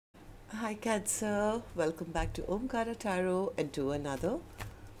Hi Cancer, welcome back to Omkaratarot and to another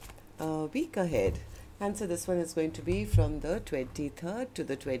week ahead. Cancer, this one is going to be from the 23rd to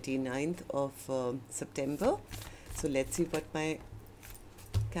the 29th of September. So let's see what my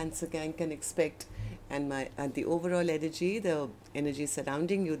Cancer gang can expect and the overall energy, the energy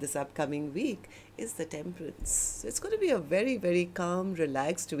surrounding you this upcoming week is the Temperance. So it's going to be a very, very calm,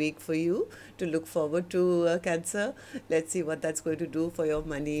 relaxed week for you to look forward to, Cancer. Let's see what that's going to do for your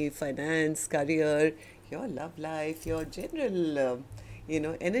money, finance, career, your love life, your general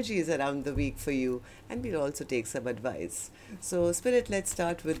energies around the week for you, and we'll also take some advice. So Spirit, let's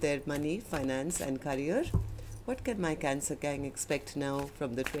start with their money, finance and career. What can my Cancer gang expect now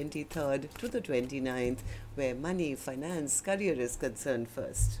from the 23rd to the 29th, where money, finance, career is concerned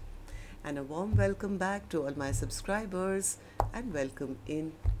first? And a warm welcome back to all my subscribers and welcome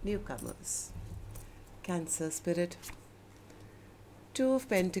in newcomers. Cancer Spirit, Two of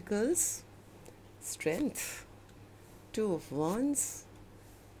Pentacles, Strength, Two of Wands,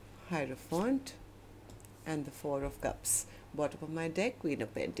 Hierophant, and the Four of Cups. Bottom of my deck, Queen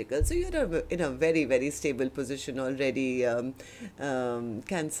of Pentacles. So you're in a very, very stable position already,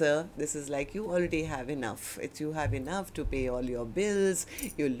 Cancer. This is like you already have enough. You have enough to pay all your bills.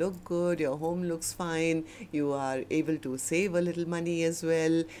 You look good. Your home looks fine. You are able to save a little money as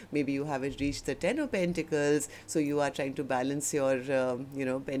well. Maybe you haven't reached the 10 of Pentacles, so you are trying to balance your,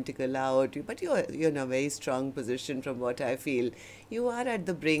 pentacle out. But you're in a very strong position from what I feel. You are at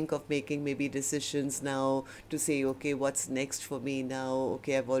the brink of making maybe decisions now to say, okay, what's next for me now?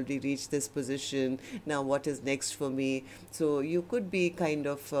 Okay, I've already reached this position. Now what is next for me? So you could be kind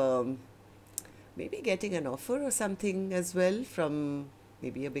of maybe getting an offer or something as well from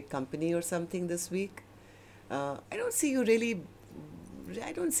maybe a big company or something this week. I don't see you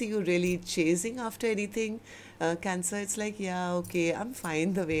really chasing after anything, Cancer. It's like, yeah, okay, I'm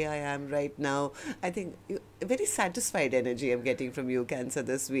fine the way I am right now. I think very satisfied energy I'm getting from you, Cancer,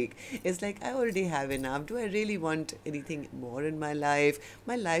 this week. It's like, I already have enough. Do I really want anything more in my life?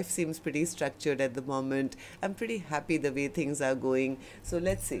 My life seems pretty structured at the moment. I'm pretty happy the way things are going. So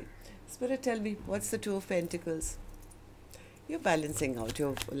let's see. Spirit, tell me, what's the Two of Pentacles? You're balancing out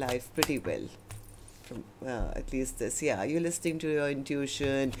your life pretty well. At least this, yeah, you're listening to your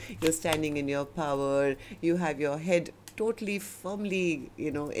intuition, you're standing in your power, you have your head totally firmly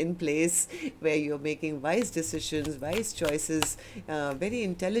in place where you're making wise decisions, wise choices, very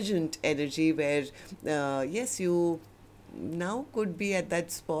intelligent energy where yes, you now could be at that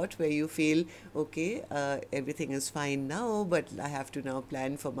spot where you feel, okay, everything is fine now, but I have to now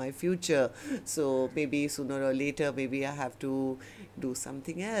plan for my future. So maybe sooner or later, maybe I have to do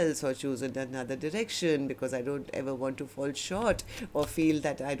something else or choose another direction because I don't ever want to fall short or feel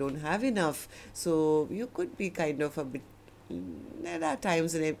that I don't have enough. So you could be kind of a bit. There are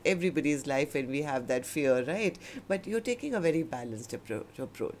times in everybody's life when we have that fear, right? But you're taking a very balanced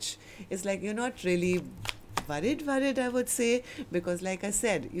approach. It's like you're not really worried, I would say, because like I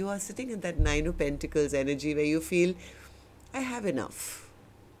said, you are sitting in that Nine of Pentacles energy where you feel, I have enough.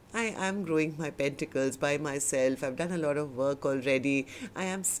 I am growing my pentacles by myself. I've done a lot of work already. I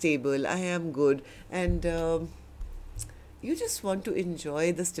am stable. I am good. And you just want to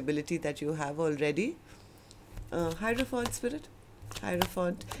enjoy the stability that you have already. Hierophant, Spirit.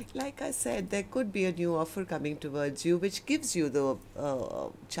 Hierophant, like I said, there could be a new offer coming towards you which gives you the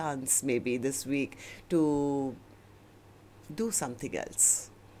chance maybe this week to do something else.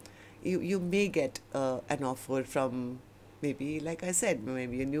 You may get an offer from maybe, like I said,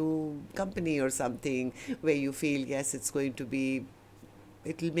 maybe a new company or something where you feel, yes,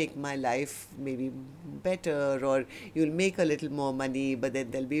 it'll make my life maybe better, or you'll make a little more money, but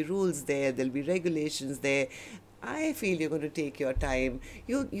then there'll be rules there, there'll be regulations there. I feel you're going to take your time.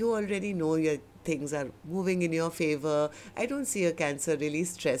 You already know your things are moving in your favor. I don't see a Cancer really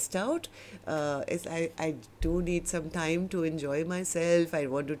stressed out. I do need some time to enjoy myself. I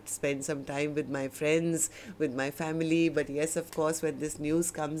want to spend some time with my friends, with my family. But yes, of course, when this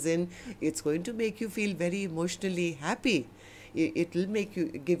news comes in, it's going to make you feel very emotionally happy. It will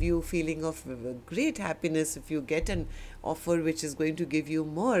give you a feeling of great happiness if you get an offer which is going to give you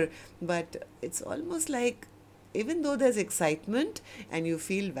more. But it's almost like, even though there's excitement and you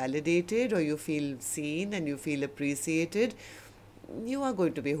feel validated or you feel seen and you feel appreciated, you are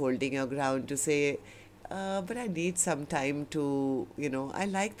going to be holding your ground to say, but I need some time to, I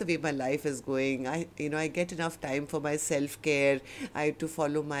like the way my life is going. I get enough time for my self-care. To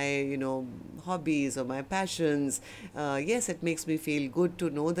follow my, hobbies or my passions. Yes, it makes me feel good to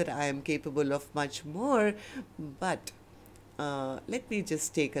know that I am capable of much more, but let me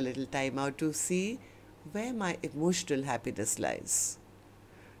just take a little time out to see where my emotional happiness lies.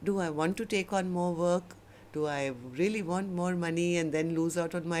 Do I want to take on more work? Do I really want more money and then lose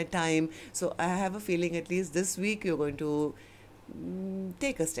out on my time? So I have a feeling at least this week you're going to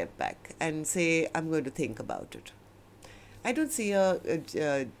take a step back and say, I'm going to think about it. I don't see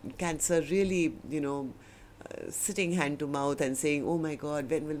a Cancer really, sitting hand to mouth and saying, oh my God,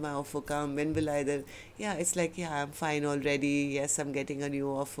 when will my offer come? When will I then? Yeah, it's like, yeah, I'm fine already. Yes, I'm getting a new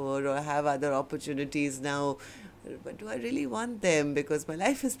offer, or I have other opportunities now. But do I really want them? Because my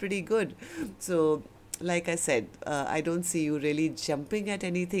life is pretty good. So, like I said, I don't see you really jumping at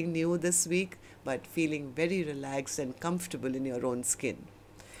anything new this week, but feeling very relaxed and comfortable in your own skin.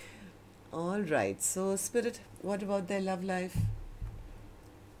 All right. So, Spirit, what about their love life?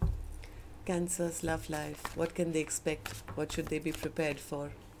 Cancer's love life. What can they expect? What should they be prepared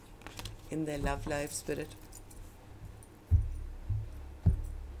for in their love life, Spirit?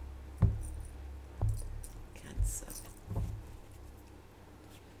 Cancer.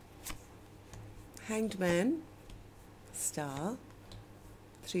 Hanged Man, Star,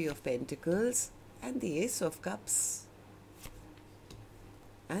 Three of Pentacles, and the Ace of Cups.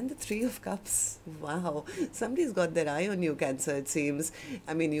 And the Three of Cups. Wow. Somebody's got their eye on you, Cancer, it seems.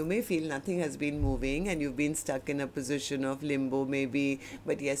 I mean, you may feel nothing has been moving and you've been stuck in a position of limbo maybe.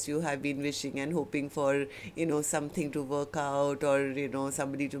 But yes, you have been wishing and hoping for, something to work out, or,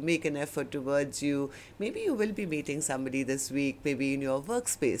 somebody to make an effort towards you. Maybe you will be meeting somebody this week, maybe in your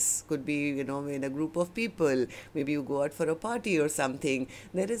workspace. Could be, in a group of people. Maybe you go out for a party or something.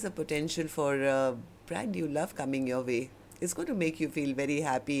 There is a potential for brand new love coming your way. It's going to make you feel very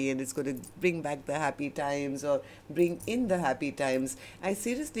happy, and it's going to bring back the happy times, or bring in the happy times. I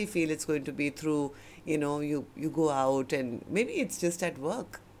seriously feel it's going to be through, you go out, and maybe it's just at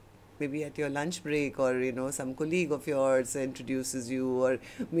work. Maybe at your lunch break, or, some colleague of yours introduces you, or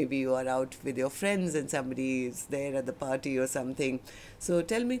maybe you are out with your friends and somebody is there at the party or something. So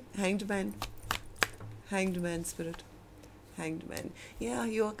tell me, Hanged Man. Hanged Man, Spirit. Hanged Man. Yeah,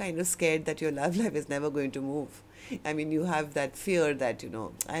 you are kind of scared that your love life is never going to move. I mean, you have that fear that,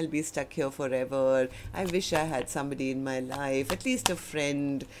 I'll be stuck here forever. I wish I had somebody in my life, at least a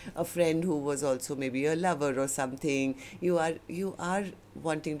friend who was also maybe a lover or something. You are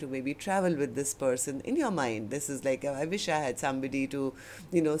wanting to maybe travel with this person in your mind. This is like, I wish I had somebody to,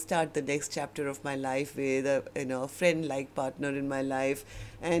 start the next chapter of my life with, a friend-like partner in my life.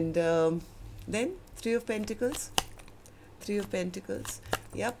 And then Three of Pentacles. Three of Pentacles.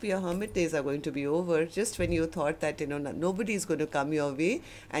 Yep, your hermit days are going to be over. Just when you thought that, nobody is going to come your way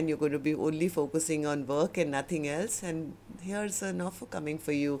and you're going to be only focusing on work and nothing else. And here's an offer coming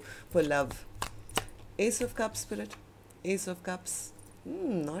for you for love. Ace of Cups, Spirit. Ace of Cups.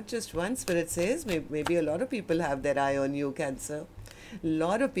 Not just one, Spirit says. Maybe a lot of people have their eye on you, Cancer. A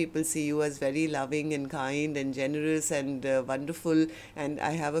lot of people see you as very loving and kind and generous and wonderful. And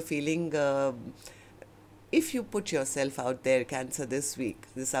I have a feeling... if you put yourself out there, Cancer, this week,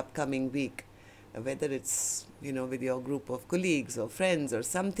 this upcoming week, whether it's, with your group of colleagues or friends or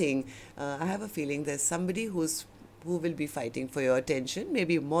something, I have a feeling there's somebody who will be fighting for your attention,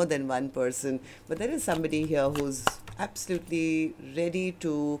 maybe more than one person, but there is somebody here who's absolutely ready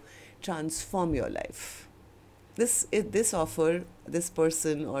to transform your life. This offer, this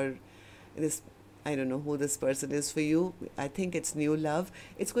person, or this, I don't know who this person is for you. I think it's new love.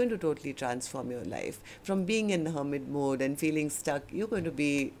 It's going to totally transform your life. From being in hermit mode and feeling stuck, you're going to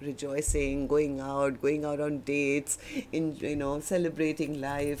be rejoicing, going out on dates, celebrating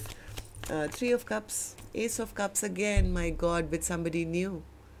life. Three of Cups, Ace of Cups again, my God, with somebody new.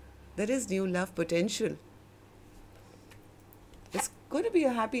 There is new love potential. It's going to be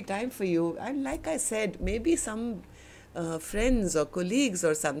a happy time for you. And like I said, maybe some friends or colleagues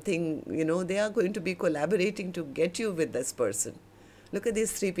or something, they are going to be collaborating to get you with this person. Look at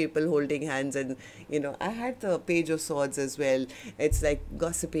these three people holding hands, and I had the Page of Swords as well. It's like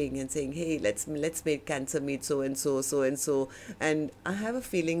gossiping and saying, hey, let's make Cancer meet so and so, and I have a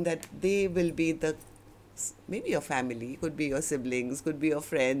feeling that they will be maybe your family, could be your siblings, could be your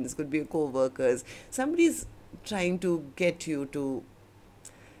friends, could be your co-workers. Somebody's trying to get you to.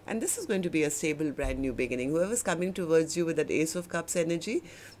 And this is going to be a stable, brand new beginning. Whoever's coming towards you with that Ace of Cups energy,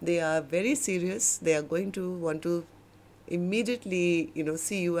 they are very serious. They are going to want to immediately,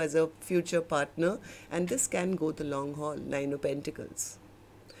 see you as a future partner. And this can go the long haul. Nine of Pentacles.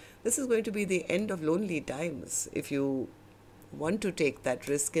 This is going to be the end of lonely times. If you want to take that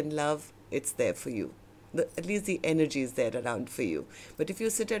risk in love, it's there for you. At least the energy is there around for you. But if you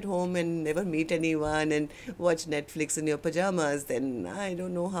sit at home and never meet anyone and watch Netflix in your pajamas, then I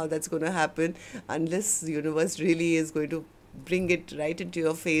don't know how that's going to happen, unless the universe really is going to bring it right into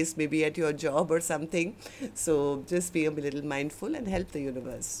your face, maybe at your job or something. So just be a little mindful and help the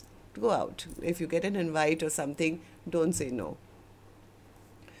universe. Go out. If you get an invite or something, don't say no.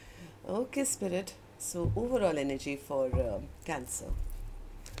 Okay, Spirit. So overall energy for Cancer.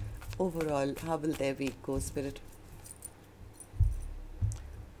 Overall, how will their week go, Spirit?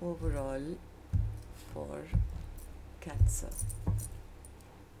 Overall for Cancer.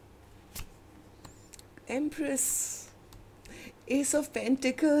 Empress, Ace of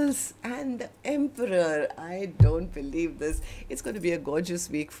Pentacles, and the Emperor. I don't believe this. It's going to be a gorgeous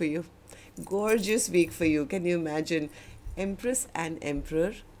week for you. Gorgeous week for you. Can you imagine? Empress and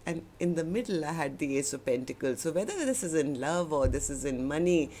Emperor, and in the middle I had the Ace of Pentacles. So whether this is in love or this is in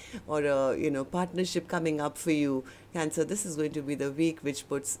money or a partnership coming up for you, Cancer, this is going to be the week which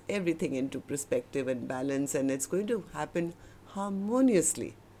puts everything into perspective and balance, and it's going to happen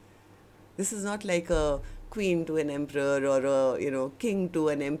harmoniously. This is not like a queen to an emperor or a king to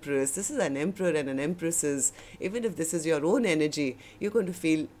an empress. This is an emperor and an empresses. Even if this is your own energy, you're going to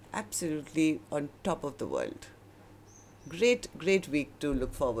feel absolutely on top of the world. Great, great week to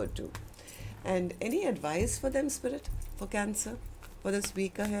look forward to. And any advice for them, Spirit, for Cancer, for this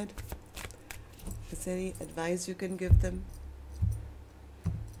week ahead? Is there any advice you can give them?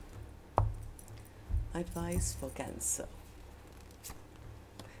 Advice for Cancer.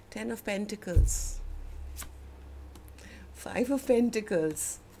 10 of Pentacles. 5 of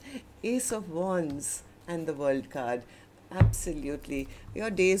Pentacles. Ace of Wands and the World card. Absolutely. Your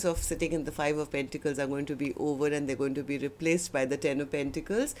days of sitting in the 5 of Pentacles are going to be over, and they're going to be replaced by the 10 of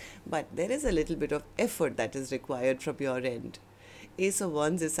Pentacles. But there is a little bit of effort that is required from your end. Ace of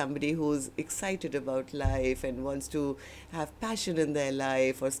Wands is somebody who's excited about life and wants to have passion in their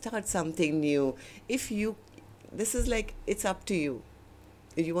life or start something new. This is like, it's up to you.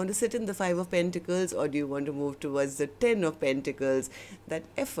 If you want to sit in the 5 of Pentacles or do you want to move towards the 10 of Pentacles, that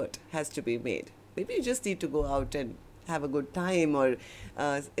effort has to be made. Maybe you just need to go out and have a good time, or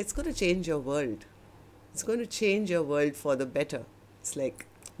it's going to change your world. It's going to change your world for the better. It's like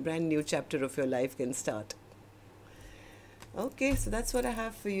a brand new chapter of your life can start. Okay, so that's what I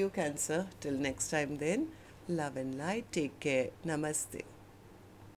have for you, Cancer. Till next time then, love and light. Take care. Namaste.